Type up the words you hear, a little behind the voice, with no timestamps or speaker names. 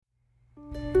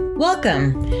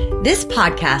Welcome. This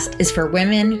podcast is for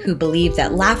women who believe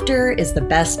that laughter is the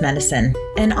best medicine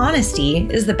and honesty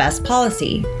is the best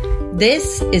policy.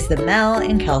 This is the Mel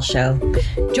and Kel Show.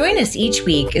 Join us each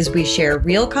week as we share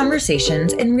real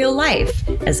conversations in real life,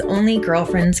 as only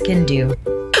girlfriends can do.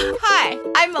 Hi,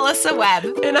 I'm Melissa Webb.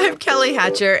 And I'm Kelly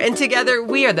Hatcher, and together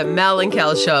we are the Mel and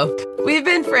Kel Show. We've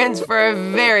been friends for a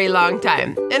very long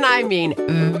time, and I mean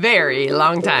very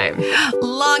long time.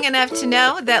 Long enough to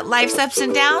know that life's ups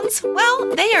and downs,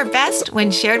 well, they are best when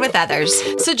shared with others.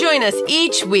 So join us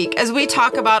each week as we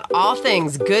talk about all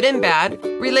things good and bad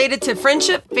related to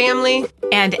friendship, family,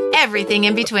 and everything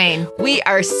in between. We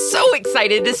are so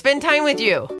excited to spend time with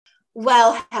you.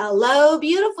 Well, hello,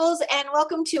 beautifuls, and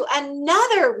welcome to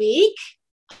another week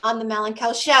on the Mel and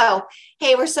Kel Show.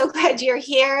 Hey, we're so glad you're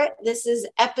here. This is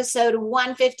episode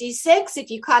 156. If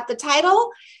you caught the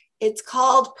title, it's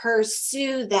called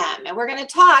Pursue Them. And we're going to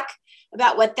talk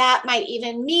about what that might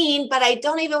even mean, but I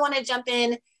don't even want to jump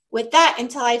in with that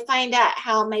until I find out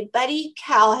how my buddy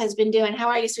Kel has been doing. How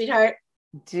are you, sweetheart?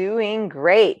 Doing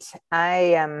great.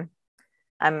 I'm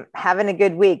having a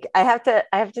good week. I have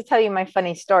to tell you my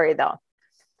funny story though.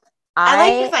 I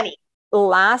like your funny.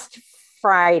 Last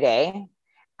Friday,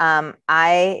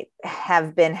 I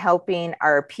have been helping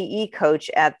our PE coach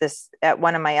at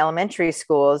one of my elementary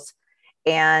schools.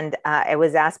 And I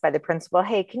was asked by the principal,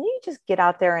 hey, can you just get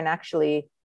out there and actually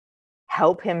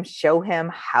help him, show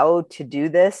him how to do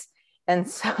this? And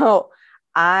so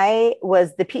I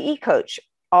was the PE coach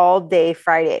all day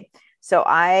Friday. So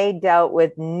I dealt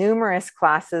with numerous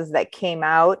classes that came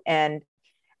out, and,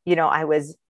 you know, I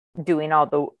was doing all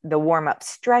the warm-up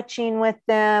stretching with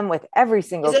them, with every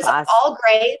single class. All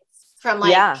grades from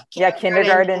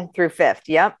kindergarten through fifth.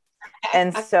 Yep. Okay.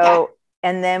 And so,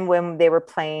 and then when they were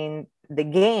playing the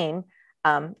game,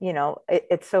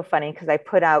 it's so funny because I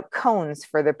put out cones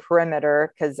for the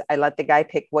perimeter because I let the guy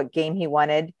pick what game he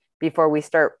wanted before we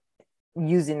start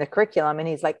using the curriculum. And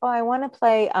he's like, oh, I want to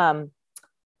play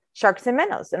sharks and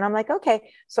minnows. And I'm like,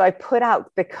 okay. So I put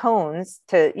out the cones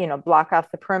to, block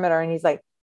off the perimeter. And he's like,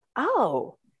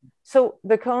 oh, so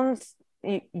the cones,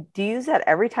 do you use that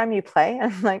every time you play?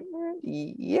 And I'm like,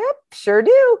 yep, sure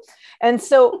do.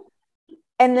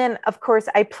 And then of course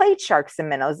I played sharks and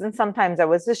minnows, and sometimes I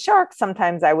was a shark,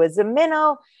 sometimes I was a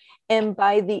minnow. And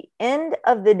by the end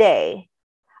of the day,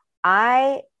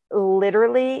 I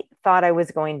literally thought I was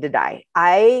going to die.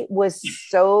 I was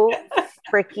so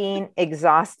freaking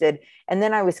exhausted. And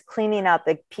then I was cleaning out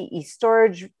the PE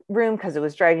storage room because it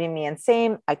was driving me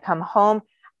insane. I come home,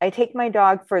 I take my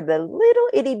dog for the little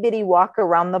itty bitty walk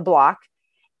around the block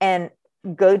and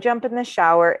go jump in the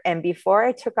shower. And before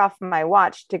I took off my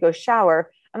watch to go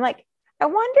shower, I'm like, I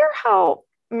wonder how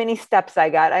many steps I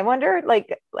got. I wonder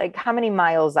like how many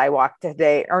miles I walked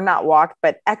today, or not walked,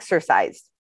 but exercised.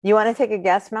 You want to take a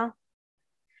guess, Mel?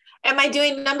 Am I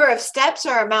doing number of steps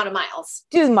or amount of miles?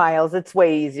 Do miles. It's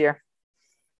way easier.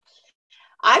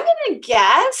 I'm going to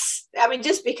guess,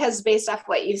 just because based off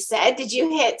what you said, did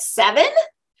you hit 7?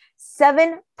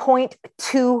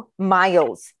 7.2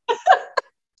 miles.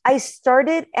 I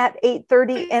started at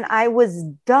 8:30 and I was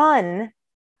done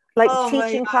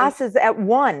teaching classes at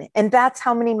 1. And that's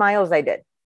how many miles I did.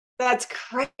 That's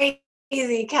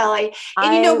crazy, Kelly.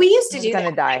 And we used to do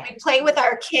that. Die. We'd play with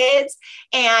our kids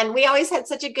and we always had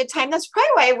such a good time. That's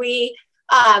probably why we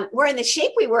were in the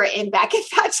shape we were in back at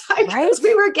that time, because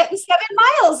we were getting 7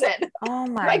 miles in. Oh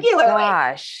my regularly.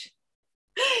 Gosh.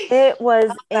 It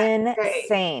was insane.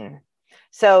 Great.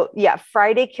 So yeah,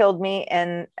 Friday killed me.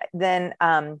 And then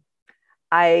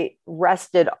I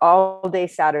rested all day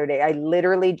Saturday. I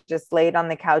literally just laid on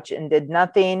the couch and did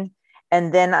nothing.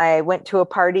 And then I went to a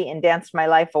party and danced my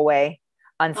life away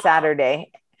on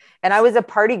Saturday. And I was a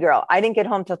party girl. I didn't get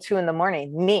home till 2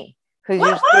 a.m. Me, who's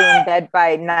usually in bed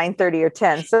by 9:30 or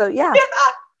 10. So yeah.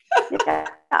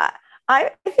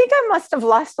 I think I must have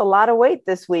lost a lot of weight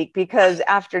this week, because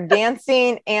after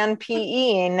dancing and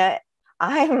PEing,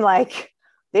 I'm like,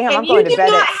 damn, I'm going to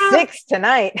bed at 6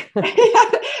 tonight.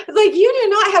 You do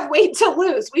not have weight to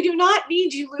lose. We do not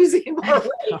need you losing more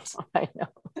weight. I know.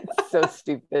 It's so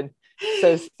stupid.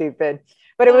 So stupid.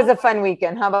 But it was a fun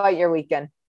weekend. How about your weekend?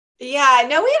 Yeah,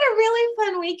 no, we had a really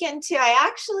fun weekend too. I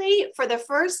actually, for the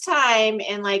first time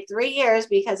in 3 years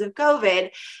because of COVID,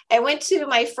 I went to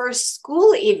my first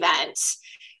school event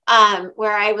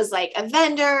where I was like a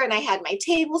vendor and I had my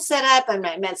table set up and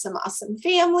I met some awesome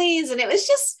families. And it was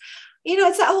just,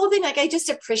 it's that whole thing. I just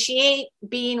appreciate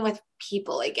being with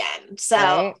people again. So,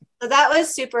 Right. so that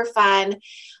was super fun.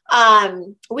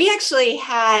 We actually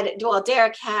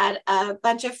Derek had a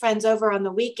bunch of friends over on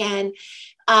the weekend.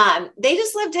 They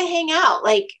just love to hang out.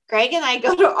 Like Greg and I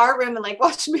go to our room and like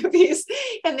watch movies,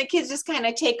 and the kids just kind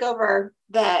of take over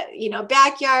the,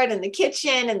 backyard and the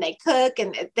kitchen, and they cook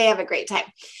and they have a great time.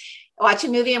 Watch a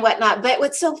movie and whatnot. But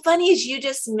what's so funny is you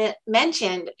just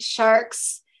mentioned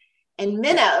sharks and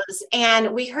minnows,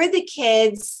 and we heard the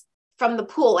kids from the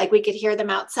pool, like we could hear them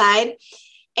outside.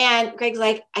 And Greg's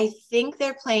like, I think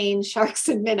they're playing sharks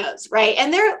and minnows, right?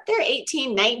 And they're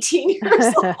 18, 19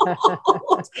 years old.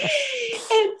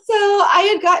 And so I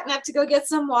had gotten up to go get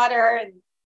some water, and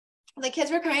the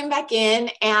kids were coming back in.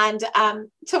 And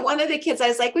to one of the kids, I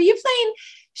was like, were you playing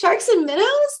sharks and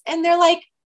minnows? And they're like,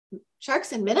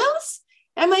 sharks and minnows?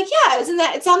 And I'm like, yeah,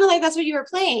 it sounded like that's what you were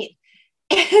playing.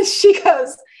 And she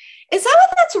goes, is that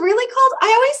what that's really called?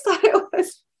 I always thought it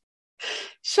was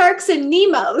sharks and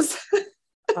Nemos.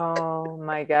 Oh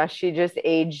my gosh. She just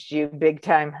aged you big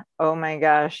time. Oh my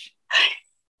gosh.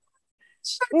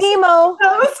 Nemo.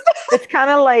 It's kind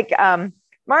of like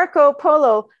Marco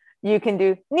Polo. You can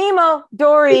do Nemo,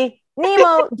 Dory,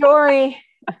 Nemo, Dory.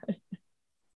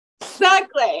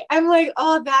 Exactly. I'm like,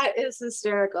 oh, that is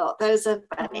hysterical. That is so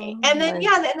funny. And then, and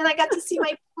then I got to see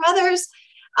my brothers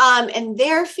and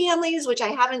their families, which I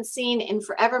haven't seen in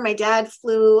forever. My dad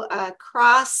flew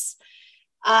across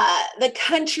the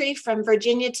country from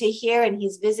Virginia to here, and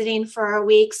he's visiting for a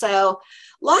week. So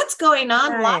lots going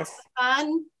on, Nice. Lots of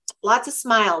fun, lots of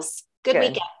smiles. Good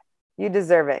weekend. You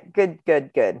deserve it. Good.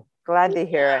 Glad to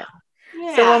hear it.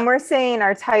 Yeah. So when we're saying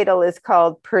our title is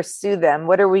called Pursue Them,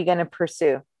 what are we going to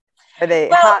pursue? Are they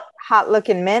hot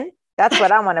looking men? That's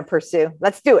what I want to pursue.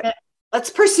 Let's do it. Let's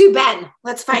pursue Ben.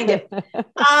 Let's find him.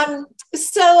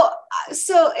 So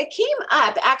it came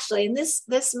up actually, and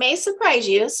this may surprise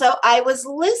you. So I was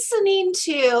listening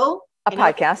to A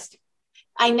podcast.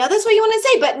 I know that's what you want to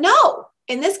say, but no,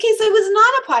 in this case, it was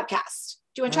not a podcast.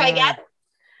 Do you want to try again?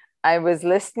 I was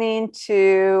listening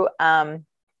to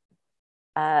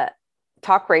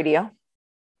talk radio.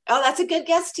 Oh, that's a good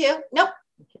guess too. Nope.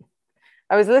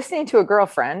 I was listening to a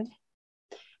girlfriend.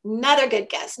 Another good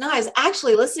guess. No, I was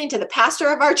actually listening to the pastor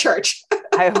of our church.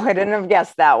 I wouldn't have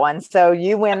guessed that one. So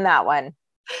you win that one.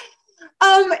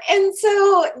 And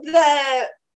so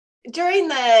during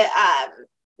the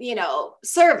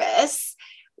service,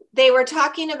 they were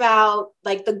talking about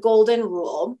like the golden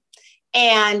rule.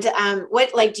 And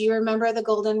do you remember the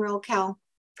golden rule, Cal?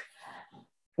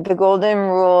 The golden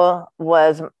rule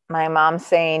was my mom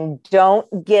saying,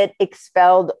 don't get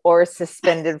expelled or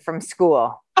suspended from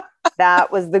school.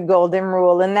 That was the golden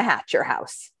rule in the Hatcher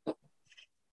house.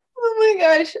 Oh my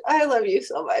gosh. I love you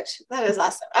so much. That is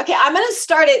awesome. Okay. I'm going to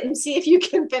start it and see if you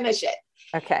can finish it.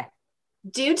 Okay.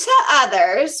 Do to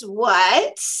others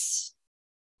what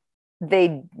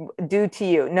they do to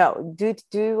you. No,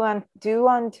 do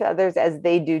unto others as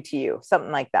they do to you.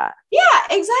 Something like that. Yeah,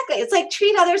 exactly. It's like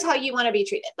treat others how you want to be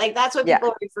treated. Like that's what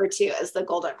people refer to as the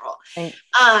golden rule.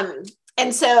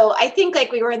 And so I think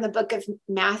like we were in the book of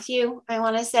Matthew, I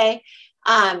want to say.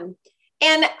 And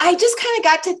I just kind of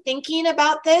got to thinking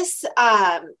about this.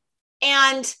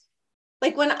 And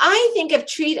like when I think of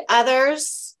treat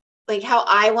others, like how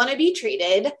I want to be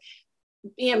treated,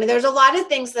 there's a lot of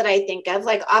things that I think of.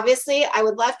 Like, obviously, I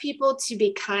would love people to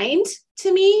be kind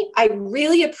to me. I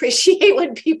really appreciate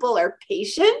when people are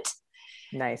patient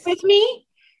with me.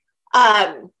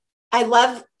 I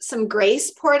love some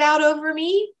grace poured out over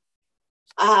me.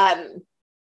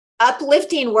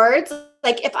 Uplifting words.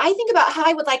 Like, if I think about how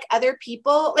I would like other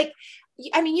people, like,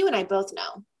 I mean, you and I both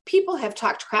know people have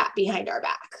talked crap behind our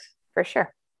back. For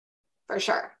sure.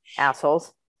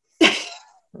 Assholes.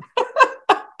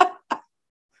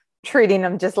 Treating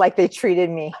them just like they treated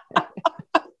me.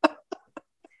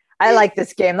 I like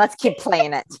this game. Let's keep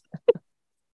playing it.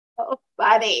 Oh,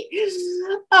 funny.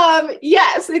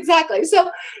 Yes, exactly.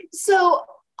 So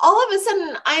all of a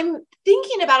sudden I'm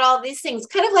thinking about all these things,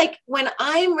 kind of like when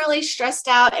I'm really stressed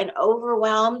out and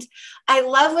overwhelmed. I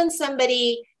love when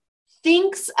somebody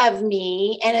thinks of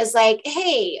me and is like,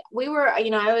 hey,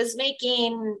 I was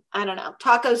making,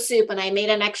 taco soup and I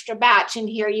made an extra batch and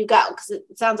here you go. Cause it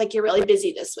sounds like you're really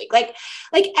busy this week. Like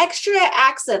extra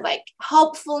acts of like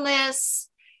helpfulness.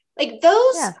 Like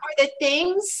those are the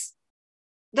things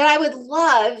that I would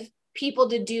love people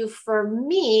to do for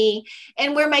me.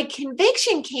 And where my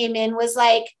conviction came in was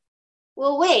like,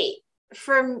 well, wait,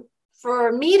 for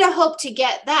me to hope to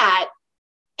get that,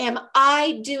 am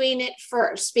I doing it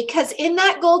first? Because in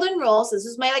that golden rule, so this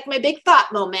is my big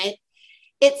thought moment,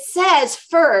 it says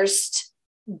first,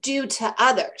 do to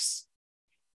others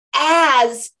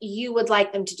as you would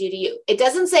like them to do to you. It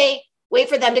doesn't say wait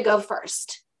for them to go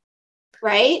first,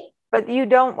 right? But you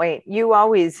don't wait. You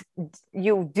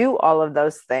do all of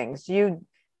those things. You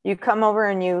come over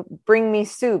and you bring me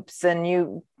soups, and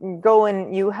you go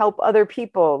and you help other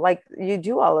people. Like, you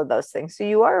do all of those things. So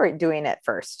you are doing it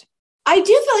first. I do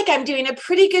feel like I'm doing a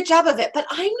pretty good job of it, but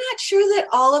I'm not sure that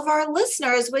all of our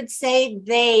listeners would say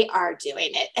they are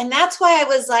doing it. And that's why I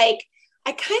was like,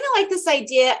 I kind of like this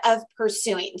idea of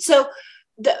pursuing. So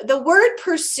the word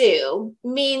pursue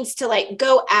means to like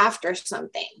go after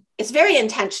something. It's very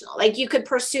intentional. Like you could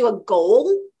pursue a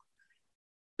goal,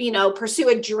 pursue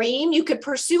a dream. You could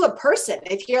pursue a person.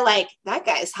 If you're like, that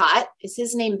guy's hot, is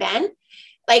his name Ben?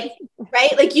 Like,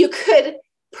 right? Like you could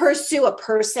pursue a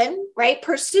person, right?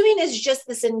 Pursuing is just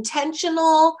this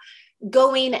intentional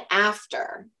going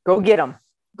after. Go get them.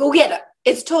 Go get them.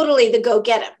 It's totally the go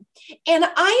get them. And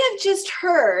I have just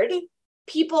heard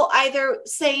people either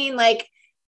saying like,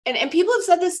 and people have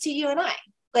said this to you and I,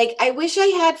 like, I wish I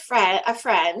had a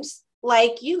friend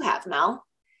like you have, Mel.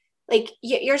 Like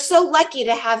you're so lucky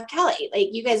to have Kelly. Like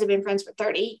you guys have been friends for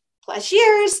 30 plus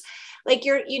years. Like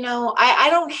I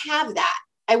don't have that.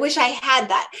 I wish I had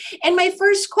that. And my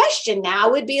first question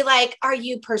now would be like, are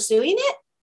you pursuing it?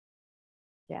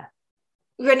 Yeah.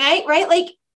 Renee, right? Like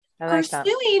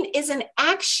pursuing that. is an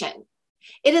action.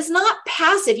 It is not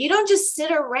passive. You don't just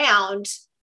sit around.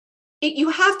 You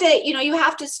have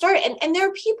to start. And there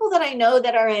are people that I know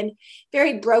that are in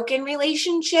very broken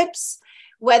relationships,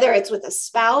 whether it's with a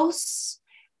spouse,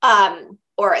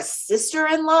 or a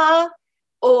sister-in-law,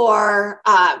 or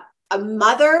a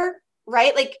mother,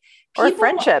 right? Like or a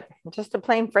friendship, just a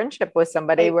plain friendship with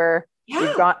somebody where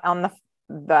you've got on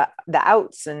the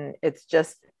outs, and it's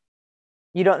just,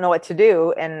 you don't know what to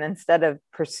do. And instead of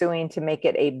pursuing to make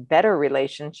it a better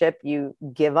relationship, you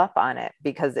give up on it,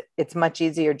 because it's much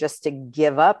easier just to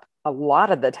give up a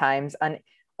lot of the times on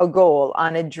a goal,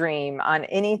 on a dream, on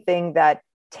anything that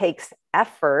takes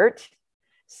effort.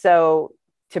 So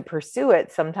to pursue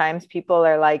it, sometimes people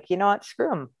are like, you know what, screw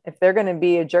them. If they're going to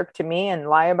be a jerk to me and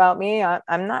lie about me,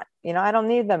 I'm not, I don't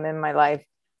need them in my life.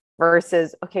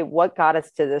 Versus, okay, what got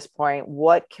us to this point?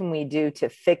 What can we do to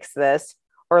fix this?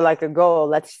 Or like a goal,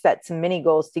 let's set some mini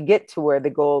goals to get to where the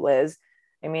goal is.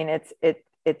 I mean,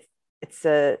 it's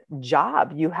a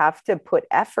job. You have to put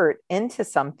effort into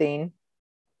something.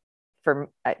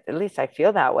 At least I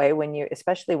feel that way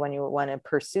especially when you want to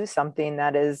pursue something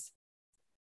that is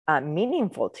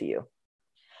meaningful to you.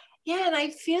 Yeah. And I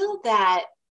feel that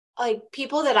like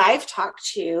people that I've talked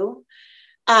to,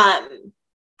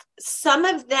 some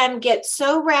of them get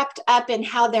so wrapped up in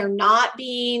how they're not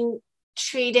being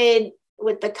treated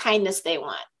with the kindness they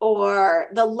want, or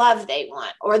the love they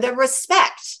want, or the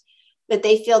respect that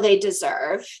they feel they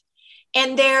deserve.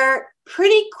 And they're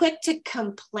pretty quick to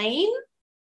complain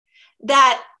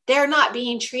that they're not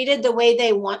being treated the way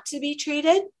they want to be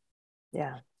treated.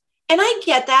 Yeah. And I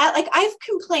get that. Like I've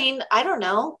complained, I don't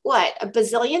know, a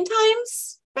bazillion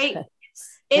times, right?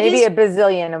 Maybe a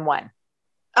bazillion and one.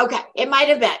 Okay. It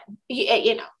might've been,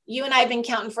 you and I have been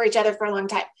counting for each other for a long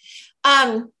time.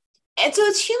 And so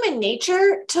it's human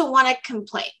nature to want to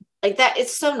complain like that.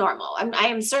 It's so normal. I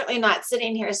am certainly not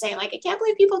sitting here saying like, I can't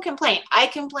believe people complain. I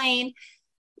complain.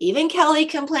 Even Kelly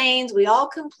complains. We all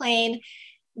complain.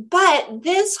 But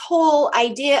this whole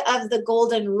idea of the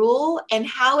golden rule and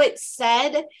how it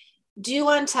said, do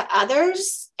unto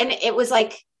others. And it was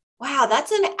like, wow,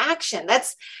 that's an action.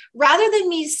 That's rather than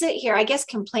me sit here, I guess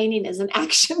complaining is an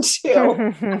action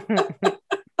too.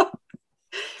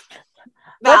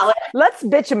 Let's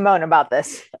bitch and moan about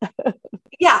this.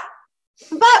 Yeah.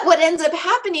 But what ends up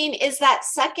happening is that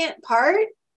second part,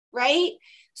 right?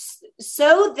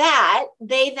 So that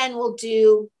they then will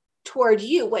do toward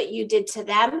you what you did to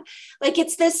them. Like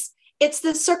it's this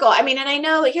circle. I mean, and I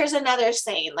know here's another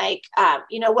saying, like,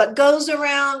 what goes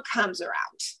around comes around.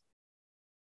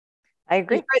 I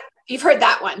agree. You've heard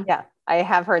that one. Yeah, I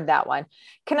have heard that one.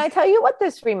 Can I tell you what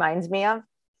this reminds me of?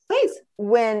 Please.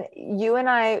 When you and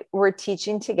I were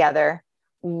teaching together,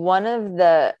 one of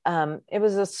the, it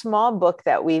was a small book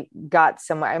that we got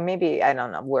somewhere, maybe, I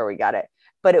don't know where we got it,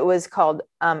 but it was called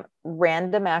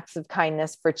Random Acts of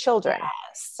Kindness for Children.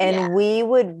 Yes, and we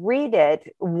would read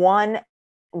it, one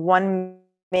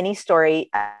mini story.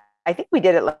 I think we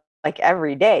did it like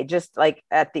every day, just like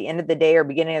at the end of the day or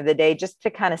beginning of the day, just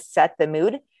to kind of set the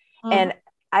mood. Mm-hmm. And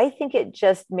I think it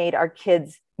just made our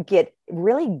kids get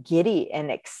really giddy and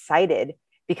excited,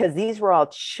 because these were all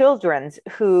children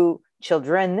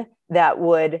that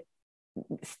would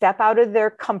step out of their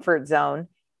comfort zone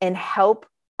and help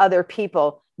other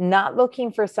people, not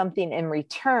looking for something in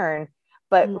return,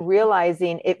 but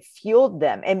realizing it fueled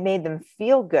them, it made them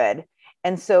feel good.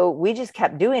 And so we just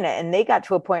kept doing it. And they got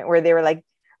to a point where they were like,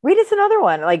 read us another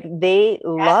one. Like they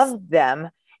loved them.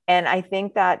 And I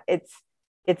think that it's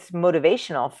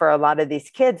motivational for a lot of these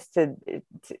kids to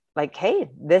like, hey,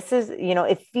 this is,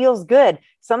 it feels good.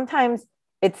 Sometimes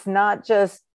it's not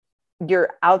just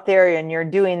you're out there and you're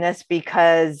doing this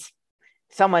because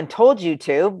someone told you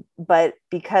to, but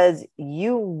because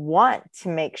you want to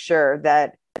make sure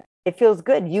that it feels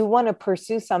good. You want to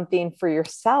pursue something for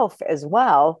yourself as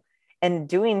well. And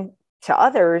doing to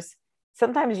others,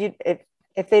 sometimes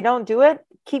if they don't do it,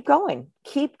 keep going,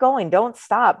 don't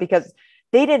stop because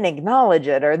they didn't acknowledge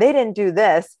it or they didn't do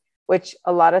this, which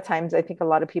a lot of times I think a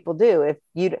lot of people do.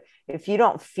 If you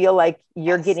don't feel like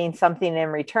you're getting something in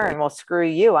return, well, screw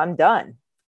you, I'm done.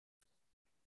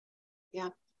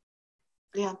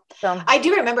 Yeah. So, I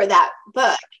do remember that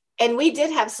book. And we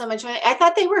did have so much fun. I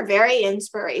thought they were very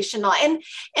inspirational. And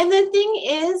the thing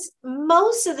is,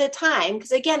 most of the time,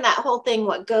 because again, that whole thing,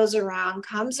 what goes around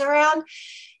comes around.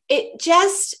 It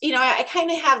just, I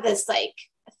kind of have this like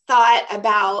thought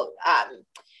about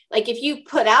like if you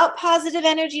put out positive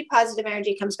energy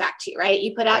comes back to you, right?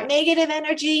 You put out negative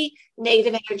energy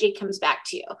comes back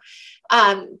to you.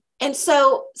 And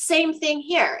so same thing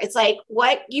here. It's like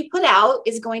what you put out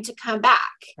is going to come back.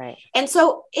 Right. And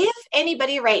so if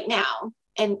anybody right now,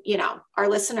 and our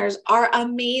listeners are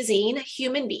amazing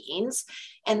human beings,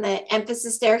 and the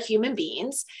emphasis there, human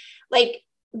beings, like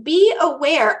be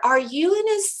aware, are you in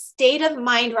a state of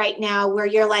mind right now where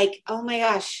you're like, oh my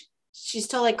gosh, she's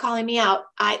totally calling me out.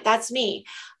 That's me.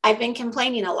 I've been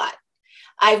complaining a lot.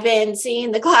 I've been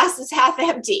seeing the glass is half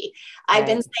empty. I've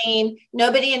been saying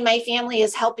nobody in my family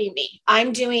is helping me.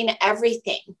 I'm doing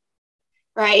everything.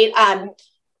 Right.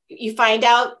 You find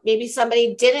out maybe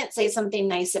somebody didn't say something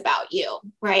nice about you.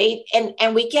 Right.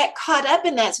 And we get caught up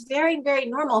in that. It's very, very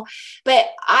normal. But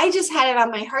I just had it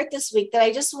on my heart this week that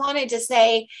I just wanted to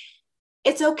say,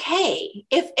 it's okay.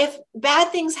 If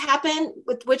bad things happen,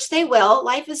 with which they will,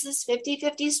 life is this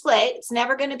 50-50 split. It's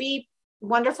never going to be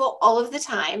wonderful all of the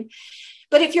time.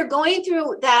 But if you're going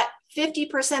through that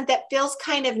 50% that feels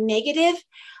kind of negative,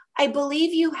 I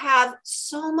believe you have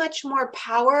so much more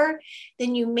power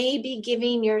than you may be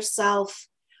giving yourself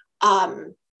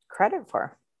credit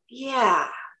for. Yeah.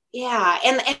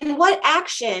 And what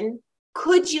action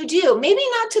could you do? Maybe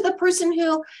not to the person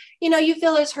who, you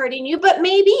feel is hurting you, but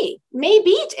maybe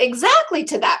exactly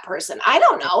to that person. I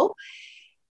don't know.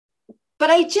 But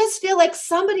I just feel like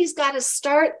somebody's got to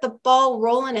start the ball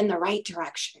rolling in the right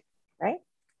direction. Right.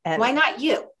 And why not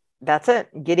you? That's it.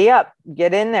 Giddy up,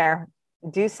 get in there,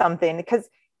 do something, because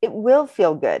it will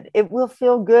feel good. It will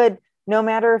feel good no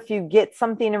matter if you get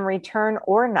something in return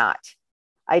or not.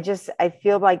 I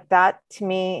feel like that to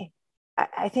me,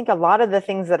 I think a lot of the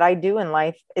things that I do in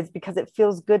life is because it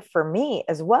feels good for me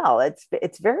as well.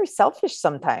 It's very selfish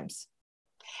sometimes.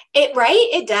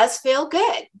 It does feel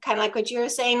good. Kind of like what you were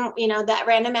saying, that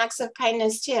random acts of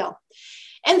kindness too.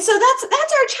 And so that's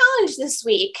our challenge this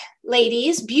week,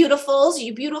 ladies, beautifuls,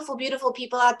 you beautiful, beautiful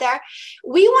people out there.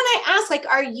 We want to ask,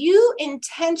 are you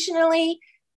intentionally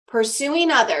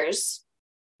pursuing others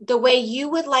the way you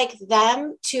would like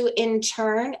them to in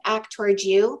turn act towards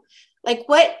you? Like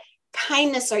what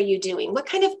kindness are you doing? What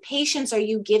kind of patience are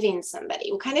you giving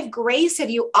somebody? What kind of grace have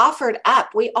you offered up?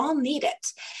 We all need it.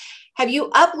 Have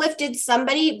you uplifted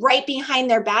somebody right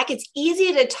behind their back? It's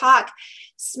easy to talk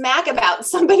smack about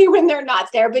somebody when they're not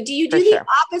there, but do you do the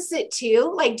opposite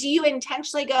too? Like, do you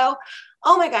intentionally go,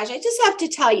 oh my gosh, I just have to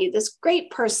tell you this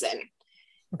great person,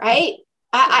 right?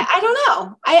 I don't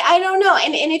know. I don't know.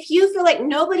 And if you feel like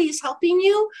nobody's helping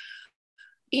you,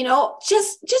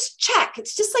 just check.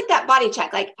 It's just like that body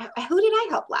check. Like, who did I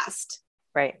help last?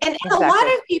 Right. And a lot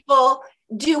of people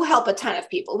do help a ton of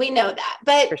people. We know that,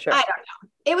 but I don't know.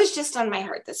 It was just on my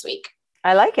heart this week.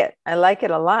 I like it. I like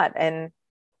it a lot. And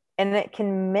it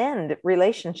can mend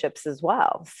relationships as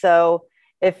well. So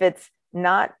if it's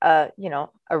not a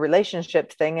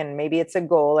relationship thing, and maybe it's a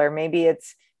goal, or maybe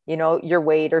it's, your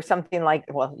weight or something like,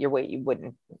 well, your weight, you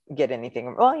wouldn't get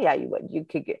anything. Well, yeah, you would. You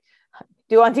could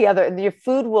do unto other. Your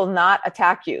food will not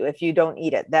attack you if you don't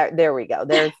eat it. There we go.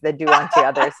 There's the do unto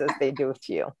others as they do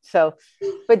to you. So,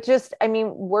 but just,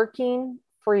 working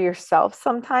for yourself.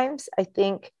 Sometimes I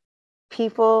think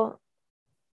people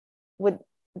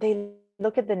they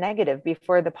look at the negative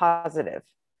before the positive.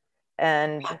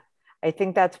 And I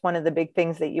think that's one of the big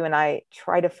things that you and I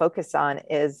try to focus on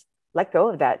is let go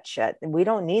of that shit. We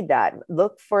don't need that.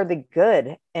 Look for the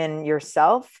good in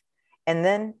yourself, and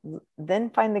then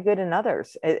find the good in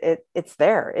others. It's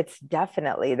there. It's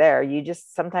definitely there. You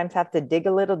just sometimes have to dig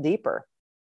a little deeper.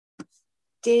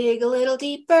 Dig a little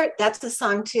deeper. That's the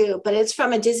song too, but it's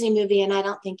from a Disney movie, and I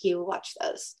don't think you watch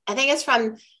those. I think it's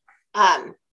from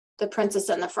The Princess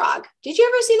and the Frog. Did you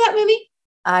ever see that movie?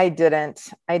 I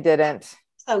didn't.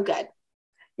 So good.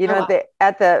 You know,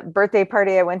 at the birthday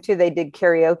party I went to, they did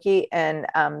karaoke, and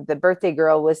the birthday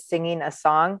girl was singing a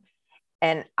song,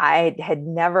 and I had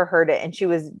never heard it. And she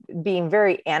was being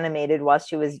very animated while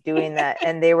she was doing that.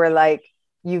 And they were like,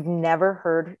 "You've never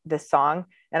heard the song?"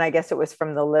 And I guess it was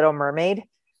from The Little Mermaid.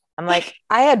 I'm like,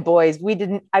 I had boys.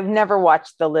 I've never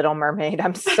watched The Little Mermaid.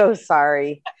 I'm so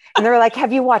sorry. And they were like,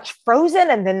 "Have you watched Frozen?"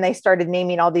 And then they started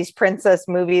naming all these princess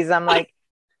movies. I'm like,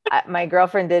 my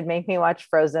girlfriend did make me watch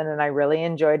Frozen, and I really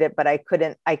enjoyed it, but I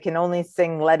can only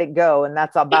sing Let It Go. And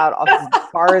that's about as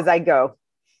far as I go.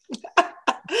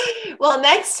 Well,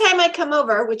 next time I come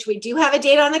over, which we do have a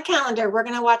date on the calendar, we're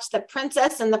going to watch The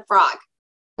Princess and the Frog.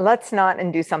 Let's not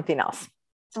and do something else.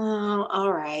 Oh,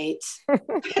 all right.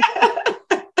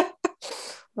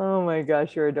 Oh my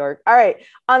gosh, you're a dork. All right.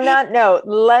 On that note,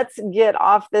 let's get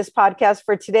off this podcast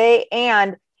for today.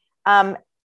 And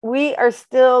we are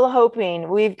still hoping.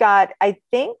 We've got, I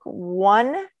think,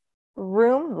 one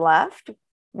room left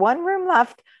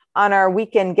on our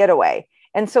weekend getaway.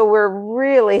 And so we're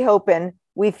really hoping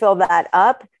we fill that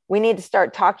up. We need to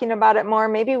start talking about it more.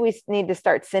 Maybe we need to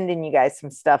start sending you guys some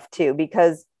stuff too,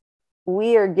 because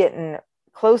we are getting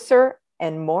closer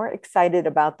and more excited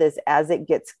about this as it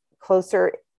gets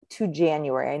closer to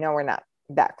January. I know we're not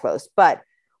that close, but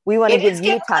we want to give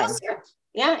you time. Closer.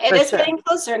 Yeah, it is getting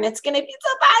closer, and it's going to be so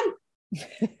fun.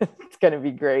 It's going to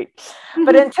be great.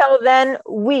 But until then,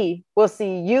 we will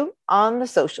see you on the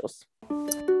socials.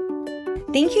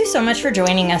 Thank you so much for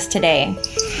joining us today.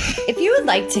 If you would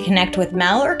like to connect with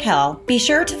Mel or Kel, be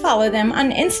sure to follow them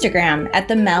on Instagram at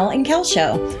The Mel and Kel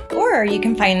Show, or you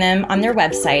can find them on their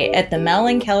website at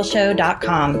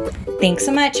themelandkelshow.com. Thanks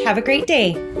so much. Have a great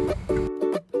day.